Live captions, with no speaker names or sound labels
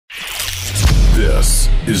This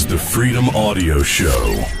is the Freedom Audio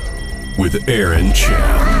Show with Aaron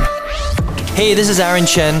Chen. Hey, this is Aaron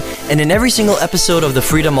Chen, and in every single episode of the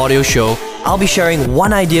Freedom Audio Show, I'll be sharing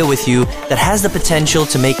one idea with you that has the potential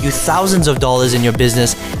to make you thousands of dollars in your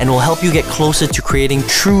business and will help you get closer to creating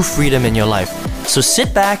true freedom in your life. So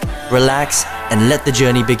sit back, relax, and let the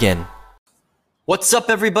journey begin. What's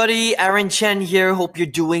up, everybody? Aaron Chen here. Hope you're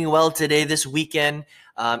doing well today, this weekend.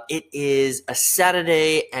 It is a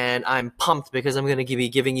Saturday, and I'm pumped because I'm going to be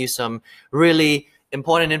giving you some really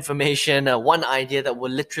important information, one idea that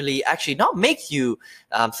will literally actually not make you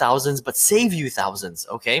thousands, but save you thousands,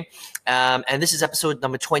 okay? And this is episode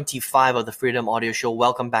number 25 of the Freedom Audio Show.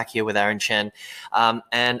 Welcome back here with Aaron Chen.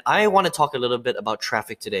 And I want to talk a little bit about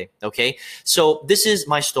traffic today, okay? So this is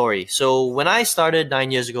my story. So when I started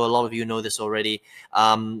 9 years ago, a lot of you know this already,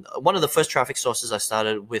 one of the first traffic sources I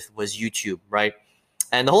started with was YouTube, right?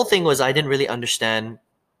 And the whole thing was I didn't really understand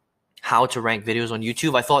how to rank videos on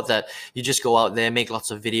YouTube. I thought that you just go out there, make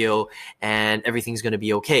lots of video, and everything's going to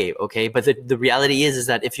be okay. But the reality is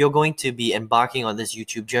that if you're going to be embarking on this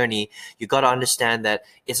YouTube journey, you got to understand that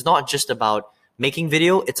it's not just about making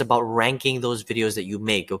video, it's about ranking those videos that you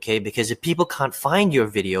make, okay? Because if people can't find your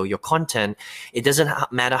video, your content, it doesn't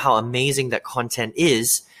matter how amazing that content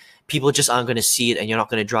is, people just aren't going to see it, and you're not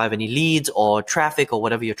going to drive any leads or traffic or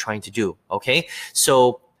whatever you're trying to do, okay?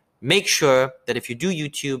 So make sure that if you do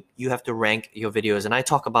YouTube, you have to rank your videos. And I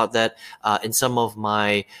talk about that in some of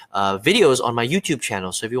my videos on my YouTube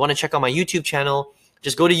channel. So if you want to check out my YouTube channel,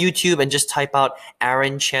 just go to YouTube and just type out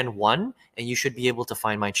Aaron Chen 1 and you should be able to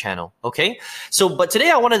find my channel, okay? So, but today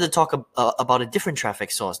I wanted to talk about a different traffic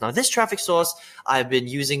source. Now, this traffic source I've been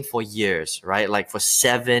using for years, right? Like for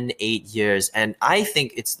 7, 8 years. And I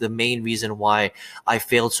think it's the main reason why I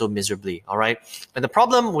failed so miserably, all right? And the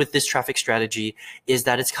problem with this traffic strategy is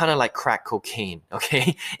that it's kind of like crack cocaine,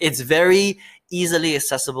 okay? It's very easily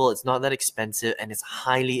accessible, it's not that expensive, and it's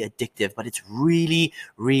highly addictive, but it's really,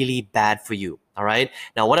 really bad for you, all right?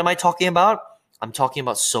 Now, what am I talking about? I'm talking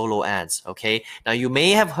about solo ads, okay? Now, you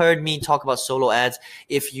may have heard me talk about solo ads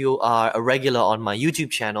if you are a regular on my YouTube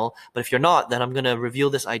channel, but if you're not, then I'm going to reveal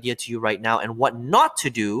this idea to you right now and what not to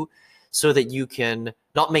do so that you can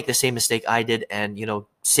not make the same mistake I did and,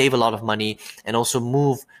 save a lot of money and also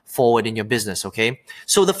move forward in your business, okay?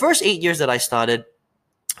 So the first 8 years that I started,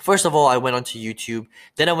 first of all, I went onto YouTube.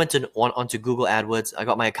 Then I went onto Google AdWords. I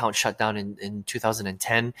got my account shut down in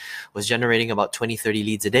 2010. Was generating about 20, 30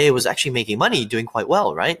 leads a day. Was actually making money, doing quite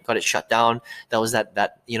well, right? Got it shut down. That was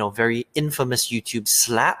that very infamous YouTube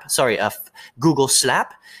slap. Sorry, Google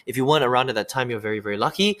slap. If you weren't around at that time, you're very, very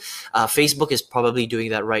lucky. Facebook is probably doing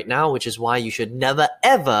that right now, which is why you should never,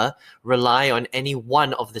 ever rely on any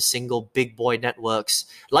one of the single big boy networks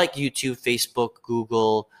like YouTube, Facebook,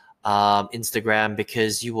 Google, Instagram,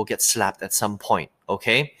 because you will get slapped at some point,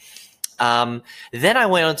 okay? Then I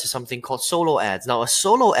went on to something called solo ads. Now, a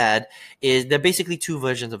solo ad there are basically two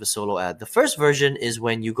versions of a solo ad. The first version is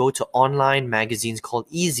when you go to online magazines called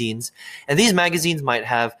e-zines, and these magazines might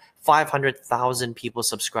have 500,000 people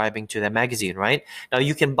subscribing to their magazine, right? Now,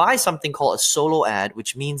 you can buy something called a solo ad,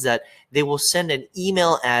 which means that they will send an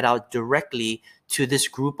email ad out directly to this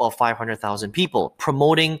group of 500,000 people,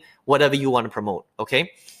 promoting whatever you want to promote,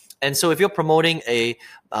 okay? And so if you're promoting a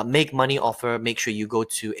make money offer, make sure you go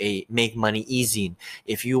to a make money e-zine.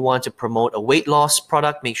 If you want to promote a weight loss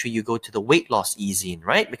product, make sure you go to the weight loss e-zine,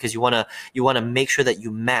 right? Because you want to make sure that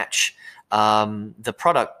you match the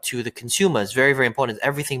product to the consumer. It's very, very important.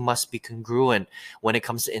 Everything must be congruent when it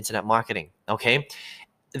comes to internet marketing, okay?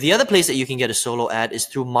 The other place that you can get a solo ad is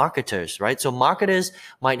through marketers, right? So marketers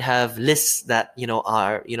might have lists that,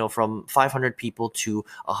 are, from 500 people to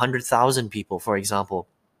 100,000 people, for example.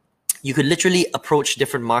 You could literally approach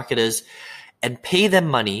different marketers and pay them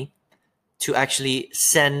money to actually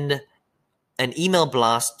send an email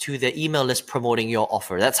blast to their email list promoting your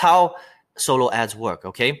offer. That's how solo ads work,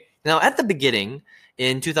 okay? Now, at the beginning,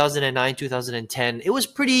 in 2009, 2010, it was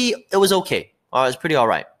okay. It was pretty all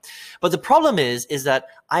right. But the problem is that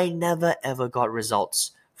I never, ever got results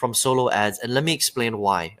from solo ads. And let me explain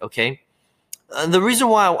why, okay? The reason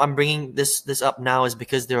why I'm bringing this up now is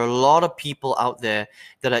because there are a lot of people out there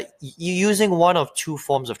that are using one of two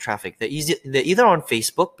forms of traffic. They're either on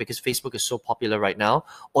Facebook, because Facebook is so popular right now,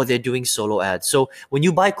 or they're doing solo ads. So when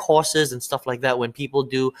you buy courses and stuff like that, when people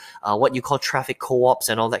do what you call traffic co-ops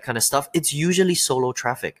and all that kind of stuff, it's usually solo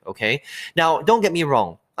traffic, okay? Now, don't get me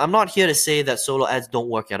wrong. I'm not here to say that solo ads don't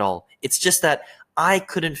work at all. It's just that I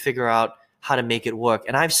couldn't figure out how to make it work.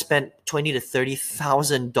 And I've spent $20,000 to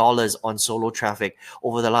 $30,000 on solo traffic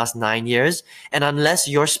over the last 9 years. And unless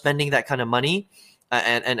you're spending that kind of money,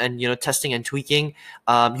 and testing and tweaking,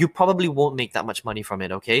 you probably won't make that much money from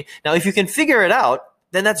it. Okay. Now, if you can figure it out,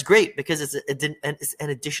 then that's great because it's an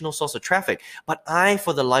additional source of traffic. But I,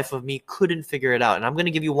 for the life of me, couldn't figure it out. And I'm going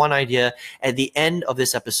to give you one idea at the end of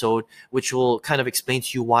this episode, which will kind of explain to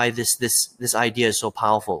you why this idea is so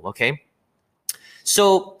powerful. Okay.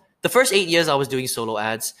 So the first 8 years I was doing solo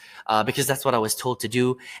ads because that's what I was told to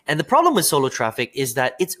do. And the problem with solo traffic is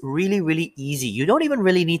that it's really, really easy. You don't even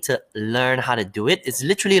really need to learn how to do it. It's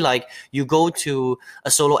literally like you go to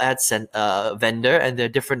a solo ad vendor, and there are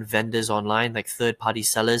different vendors online, like third-party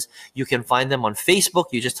sellers. You can find them on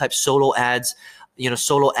Facebook. You just type solo ads,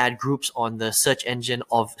 solo ad groups on the search engine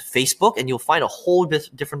of Facebook, and you'll find a whole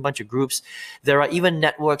different bunch of groups. There are even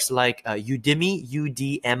networks like Udemy,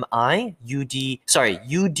 UDIMI,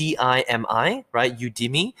 right?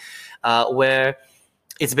 Udemy, where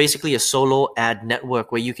it's basically a solo ad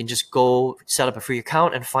network where you can just go set up a free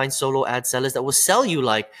account and find solo ad sellers that will sell you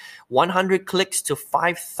like 100 clicks to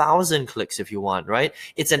 5,000 clicks if you want, right?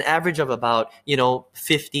 It's an average of about,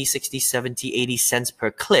 50, 60, 70, 80 cents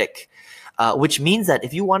per click. Which means that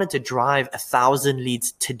if you wanted to drive 1,000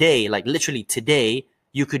 leads today, like literally today,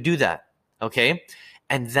 you could do that, okay?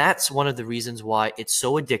 And that's one of the reasons why it's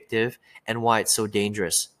so addictive and why it's so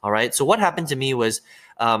dangerous, all right? So what happened to me was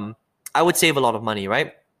I would save a lot of money,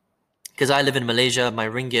 right? Because I live in Malaysia, my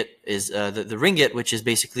ringgit is the ringgit, which is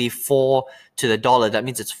basically 4 to the dollar. That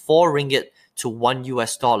means it's 4 ringgit to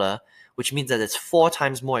 $1, which means that it's 4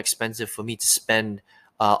 times more expensive for me to spend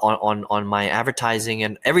on my advertising,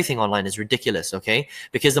 and everything online is ridiculous, okay?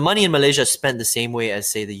 Because the money in Malaysia is spent the same way as,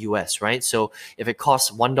 say, the US, right? So if it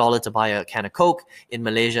costs $1 to buy a can of Coke, in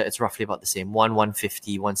Malaysia, it's roughly about the same,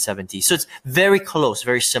 150, 170. So it's very close,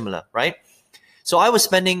 very similar, right? So I was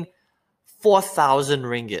spending 4,000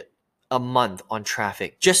 ringgit a month on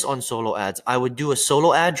traffic, just on solo ads. I would do a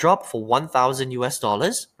solo ad drop for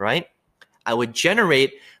 $1,000, right? I would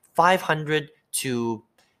generate 500 to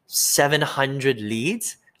 700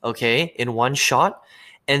 leads, okay, in one shot.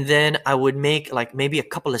 And then I would make like maybe a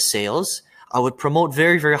couple of sales. I would promote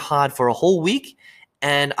very, very hard for a whole week,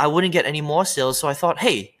 and I wouldn't get any more sales. So I thought,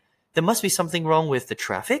 hey, there must be something wrong with the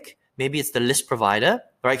traffic. Maybe it's the list provider,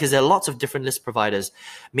 right? Because there are lots of different list providers.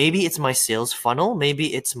 Maybe it's my sales funnel.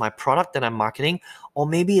 Maybe it's my product that I'm marketing, or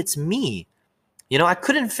maybe it's me. I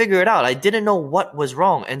couldn't figure it out. I didn't know what was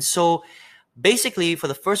wrong. And so basically, for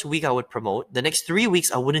the first week, I would promote. The next 3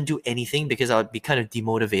 weeks, I wouldn't do anything because I would be kind of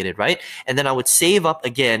demotivated, right? And then I would save up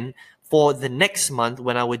again for the next month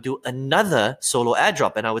when I would do another solo ad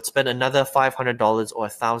drop, and I would spend another $500 or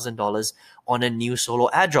 $1,000 on a new solo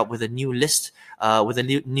ad drop with a new list, with a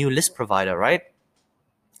new list provider, right?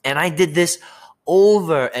 And I did this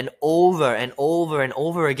over and over and over and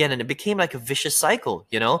over again, and it became like a vicious cycle,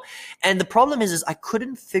 And the problem is I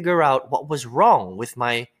couldn't figure out what was wrong with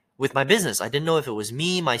my business. I didn't know if it was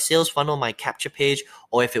me, my sales funnel, my capture page,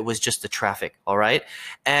 or if it was just the traffic, all right?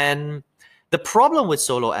 And the problem with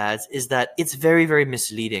solo ads is that it's very, very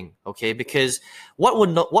misleading, okay? Because what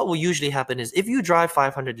will usually happen is if you drive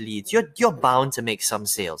 500 leads, you're bound to make some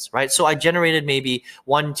sales, right? So I generated maybe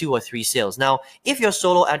 1, 2, or 3 sales. Now, if your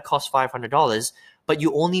solo ad costs $500, but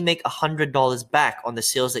you only make $100 back on the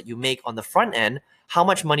sales that you make on the front end, how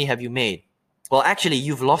much money have you made? Well, actually,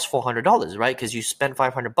 you've lost $400, right? Because you spent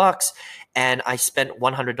 $500 and I spent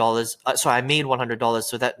 $100. So I made $100.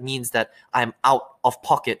 So that means that I'm out of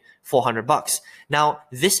pocket $400. Now,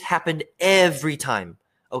 this happened every time,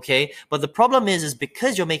 okay? But the problem is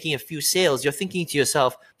because you're making a few sales, you're thinking to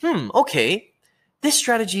yourself, okay, this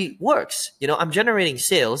strategy works. I'm generating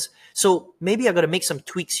sales. So maybe I've got to make some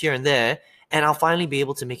tweaks here and there, and I'll finally be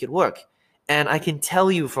able to make it work. And I can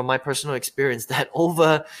tell you from my personal experience that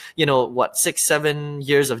over, 6, 7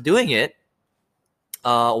 years of doing it,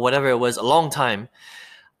 whatever it was, a long time,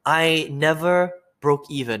 I never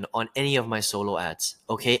broke even on any of my solo ads,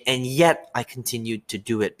 okay? And yet I continued to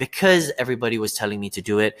do it because everybody was telling me to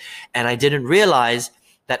do it. And I didn't realize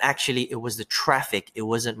that actually it was the traffic. It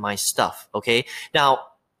wasn't my stuff, okay? Now,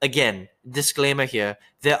 again, disclaimer here,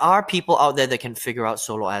 there are people out there that can figure out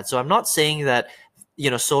solo ads. So I'm not saying that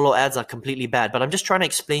solo ads are completely bad, but I'm just trying to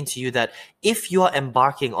explain to you that if you are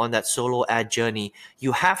embarking on that solo ad journey,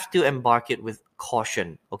 you have to embark it with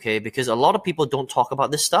caution, okay? Because a lot of people don't talk about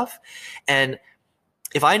this stuff. And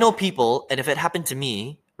if I know people, and if it happened to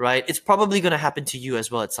me, right, it's probably going to happen to you as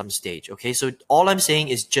well at some stage, okay? So all I'm saying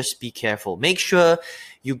is just be careful. Make sure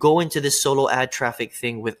you go into this solo ad traffic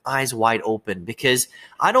thing with eyes wide open, because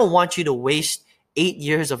I don't want you to waste 8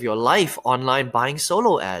 years of your life online buying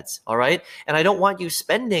solo ads, all right? And I don't want you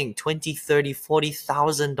spending 20, 30,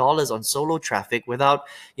 $40,000 on solo traffic without,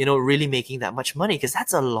 really making that much money, because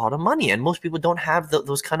that's a lot of money. And most people don't have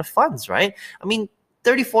those kind of funds, right? I mean,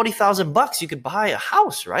 30, 40,000 bucks, you could buy a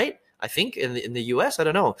house, right? I think in the US, I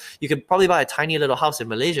don't know. You could probably buy a tiny little house in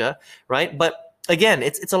Malaysia, right? But again,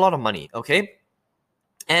 it's a lot of money, okay?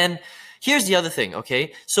 And here's the other thing,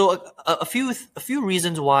 okay? So a few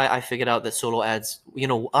reasons why I figured out that solo ads,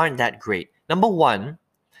 aren't that great. Number one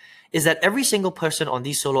is that every single person on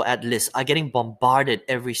these solo ad lists are getting bombarded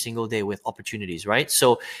every single day with opportunities, right?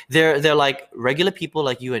 So they're like regular people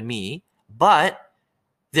like you and me, but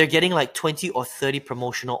they're getting like 20 or 30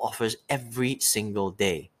 promotional offers every single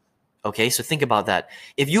day. Okay, so think about that.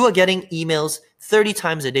 If you are getting emails 30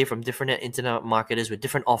 times a day from different internet marketers with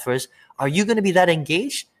different offers, are you going to be that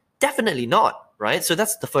engaged? Definitely not, right? So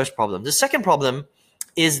that's the first problem. The second problem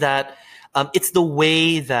is that it's the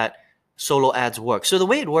way that solo ads work. So the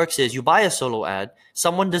way it works is you buy a solo ad,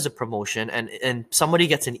 someone does a promotion, and somebody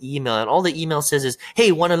gets an email, and all the email says is,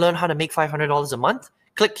 hey, want to learn how to make $500 a month?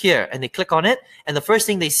 Click here, and they click on it, and the first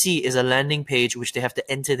thing they see is a landing page which they have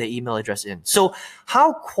to enter their email address in. So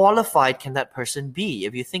how qualified can that person be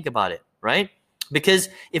if you think about it, right? Because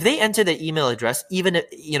if they enter their email address, even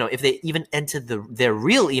if they even enter their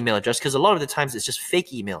real email address, because a lot of the times it's just fake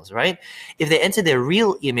emails, right? If they enter their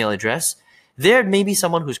real email address, there may be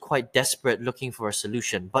someone who's quite desperate looking for a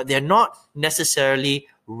solution, but they're not necessarily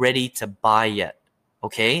ready to buy yet,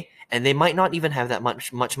 okay? And they might not even have that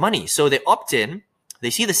much money. So they opt in, they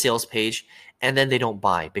see the sales page, and then they don't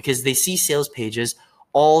buy because they see sales pages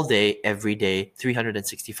all day, every day,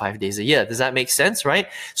 365 days a year. Does that make sense, right?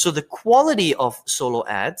 So the quality of solo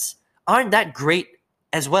ads aren't that great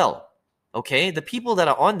as well. Okay, the people that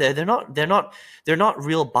are on there, they're not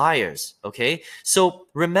real buyers. Okay, so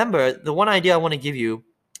remember, the one idea I want to give you,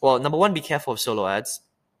 well, number one, be careful of solo ads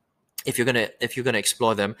if you're gonna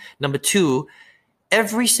explore them. Number two,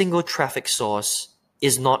 every single traffic source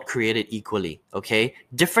is not created equally, okay?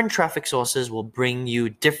 Different traffic sources will bring you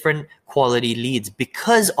different quality leads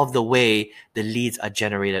because of the way the leads are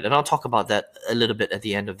generated. And I'll talk about that a little bit at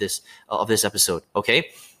the end of this episode, okay?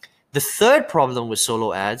 The third problem with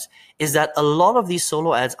solo ads is that a lot of these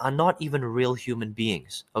solo ads are not even real human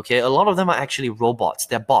beings, okay? A lot of them are actually robots,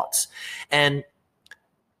 they're bots. And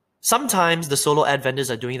sometimes the solo ad vendors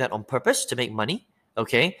are doing that on purpose to make money.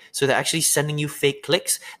 Okay, so they're actually sending you fake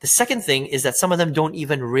clicks. The second thing is that some of them don't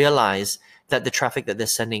even realize that the traffic that they're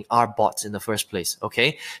sending are bots in the first place.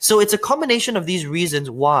 Okay, so it's a combination of these reasons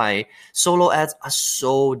why solo ads are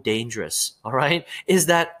so dangerous. All right, is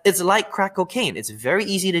that it's like crack cocaine. It's very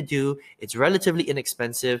easy to do. It's relatively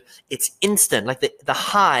inexpensive. It's instant. Like the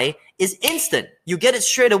high is instant. You get it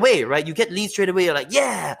straight away, right? You get leads straight away. You're like,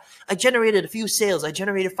 yeah, I generated a few sales. I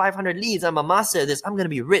generated 500 leads. I'm a master at this. I'm going to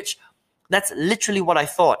be rich. That's literally what I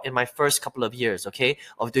thought in my first couple of years, okay,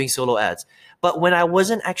 of doing solo ads. But when I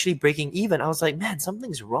wasn't actually breaking even, I was like, man,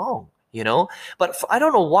 something's wrong, But I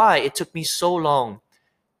don't know why it took me so long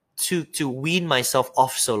to wean myself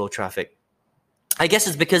off solo traffic. I guess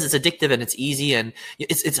it's because it's addictive and it's easy and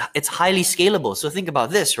it's highly scalable. So think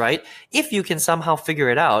about this, right? If you can somehow figure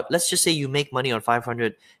it out, let's just say you make money on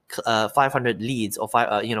 500 leads or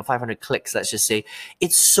 500 clicks, let's just say,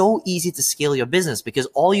 it's so easy to scale your business because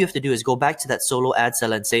all you have to do is go back to that solo ad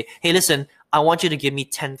seller and say, hey, listen, I want you to give me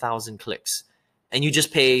 10,000 clicks. And you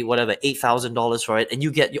just pay whatever, $8,000 for it, and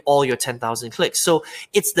you get all your 10,000 clicks. So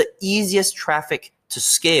it's the easiest traffic to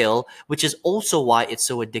scale, which is also why it's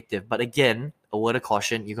so addictive. But again, a word of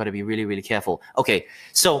caution, you got to be really, really careful. Okay,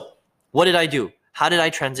 so what did I do? How did I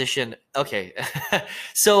transition? Okay,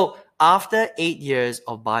 so after 8 years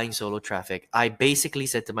of buying solo traffic, I basically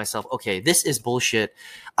said to myself, okay, this is bullshit.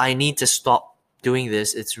 I need to stop doing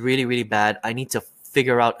this. It's really, really bad. I need to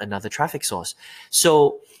figure out another traffic source.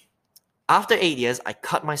 So after 8 years, I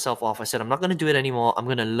cut myself off. I said, I'm not going to do it anymore. I'm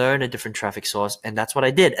going to learn a different traffic source. And that's what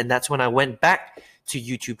I did. And that's when I went back to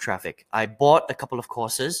YouTube traffic. I bought a couple of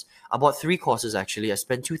courses. I bought 3 courses, actually. I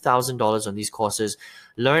spent $2,000 on these courses,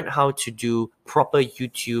 learned how to do proper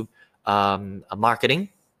YouTube marketing.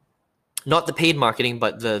 Not the paid marketing,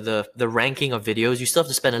 but the ranking of videos. You still have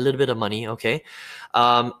to spend a little bit of money, okay?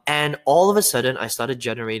 And all of a sudden, I started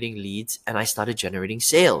generating leads and I started generating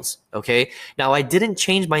sales, okay? Now, I didn't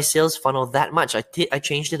change my sales funnel that much. I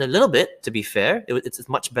changed it a little bit, to be fair. It's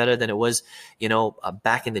much better than it was,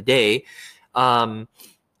 back in the day.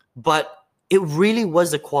 But it really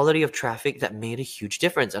was the quality of traffic that made a huge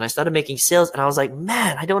difference. And I started making sales and I was like,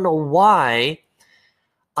 man, I don't know why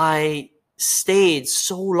I stayed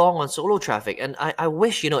so long on solo traffic. And I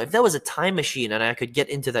wish, if there was a time machine and I could get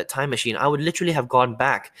into that time machine, I would literally have gone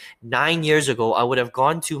back 9 years ago. I would have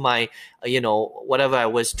gone to my, whatever I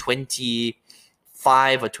was,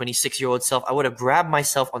 25 or 26-year-old self. I would have grabbed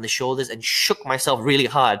myself on the shoulders and shook myself really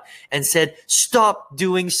hard and said, stop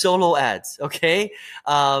doing solo ads, okay?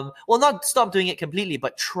 Well, not stop doing it completely,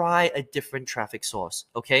 but try a different traffic source,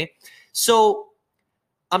 okay? So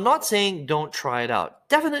I'm not saying don't try it out.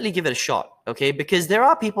 Definitely give it a shot, okay? Because there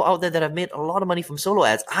are people out there that have made a lot of money from solo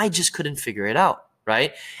ads. I just couldn't figure it out,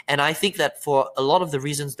 right? And I think that for a lot of the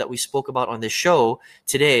reasons that we spoke about on this show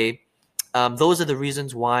today, those are the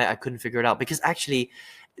reasons why I couldn't figure it out. Because actually,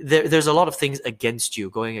 there's a lot of things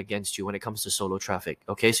going against you when it comes to solo traffic,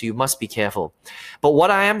 okay? So you must be careful. But what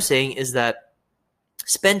I am saying is that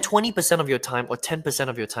spend 20% of your time or 10%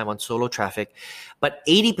 of your time on solo traffic, but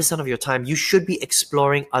 80% of your time, you should be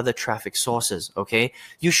exploring other traffic sources, okay?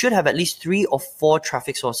 You should have at least 3 or 4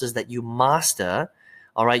 traffic sources that you master,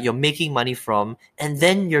 all right, you're making money from, and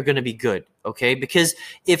then you're going to be good, okay? Because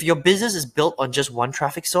if your business is built on just one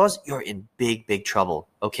traffic source, you're in big, big trouble,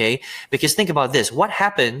 okay? Because think about this. What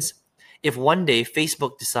happens if one day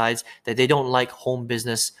Facebook decides that they don't like home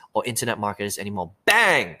business or internet marketers anymore?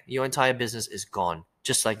 Bang! Your entire business is gone.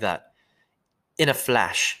 Just like that, in a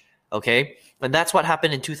flash, okay? And that's what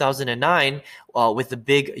happened in 2009 with the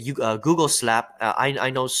big Google slap. I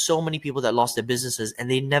know so many people that lost their businesses and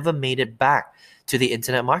they never made it back to the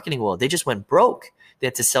internet marketing world. They just went broke. They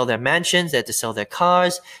had to sell their mansions. They had to sell their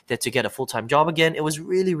cars. They had to get a full-time job again. It was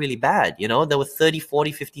really, really bad. There were 30,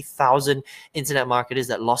 40, 50,000 internet marketers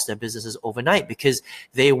that lost their businesses overnight because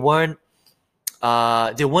they weren't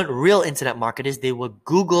real internet marketers. They were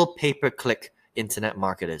Google pay-per-click internet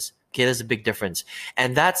marketers. Okay, there's a big difference.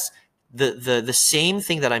 And that's the same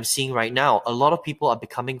thing that I'm seeing right now. A lot of people are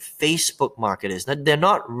becoming Facebook marketers. They're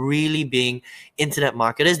not really being internet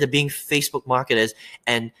marketers. They're being Facebook marketers.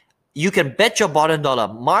 And you can bet your bottom dollar,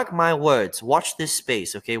 mark my words, watch this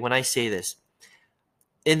space, okay, when I say this.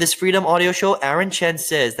 In this Freedom Audio Show, Aaron Chen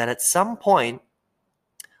says that at some point,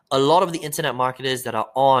 a lot of the internet marketers that are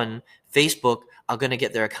on Facebook are going to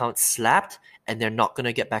get their accounts slapped and they're not going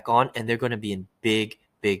to get back on and they're going to be in big,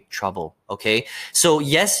 big trouble, okay? So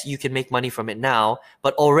yes, you can make money from it now,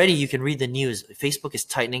 but already you can read the news. Facebook is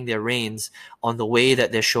tightening their reins on the way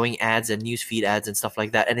that they're showing ads and newsfeed ads and stuff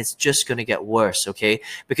like that, and it's just going to get worse, okay?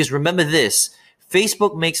 Because remember this,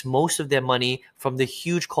 Facebook makes most of their money from the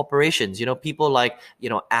huge corporations, people like,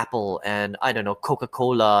 Apple and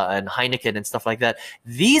Coca-Cola and Heineken and stuff like that.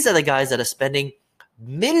 These are the guys that are spending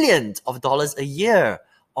millions of dollars a year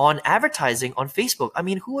on advertising on Facebook. I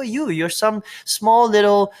mean, who are you? You're some small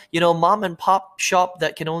little, mom and pop shop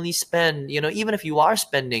that can only spend, even if you are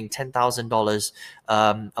spending $10,000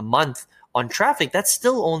 a month on traffic, that's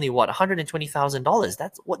still only what, $120,000.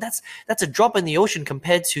 That's a drop in the ocean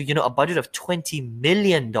compared to, a budget of $20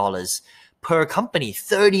 million per company,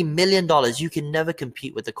 $30 million. You can never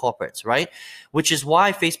compete with the corporates, right? Which is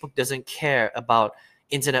why Facebook doesn't care about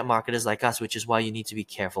internet marketers like us, which is why you need to be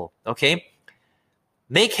careful, okay?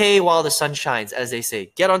 Make hay while the sun shines, as they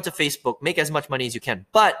say. Get onto Facebook, make as much money as you can.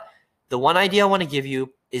 But the one idea I want to give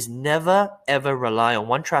you is never, ever rely on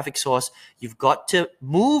one traffic source. You've got to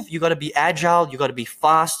move. You got to be agile. You got to be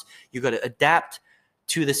fast. You got to adapt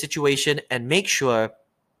to the situation and make sure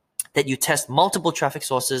that you test multiple traffic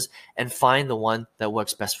sources and find the one that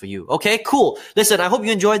works best for you. Okay, cool. Listen, I hope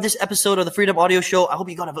you enjoyed this episode of the Freedom Audio Show. I hope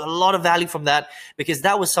you got a lot of value from that because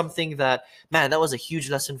that was something that, that was a huge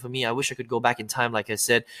lesson for me. I wish I could go back in time, like I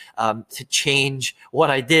said, to change what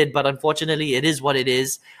I did. But unfortunately, it is what it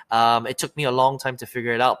is. It took me a long time to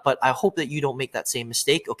figure it out. But I hope that you don't make that same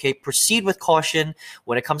mistake. Okay, proceed with caution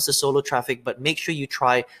when it comes to solo traffic, but make sure you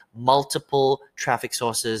try multiple traffic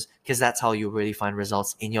sources because that's how you really find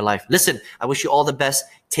results in your life. Listen, I wish you all the best.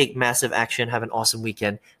 Take massive action. Have an awesome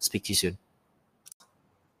weekend. Speak to you soon.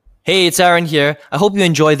 Hey, it's Aaron here. I hope you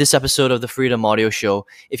enjoyed this episode of the Freedom Audio Show.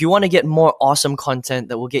 If you want to get more awesome content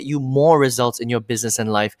that will get you more results in your business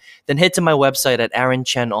and life, then head to my website at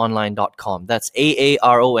aaronchenonline.com. That's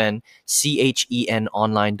AARONCHEN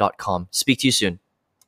online.com. Speak to you soon.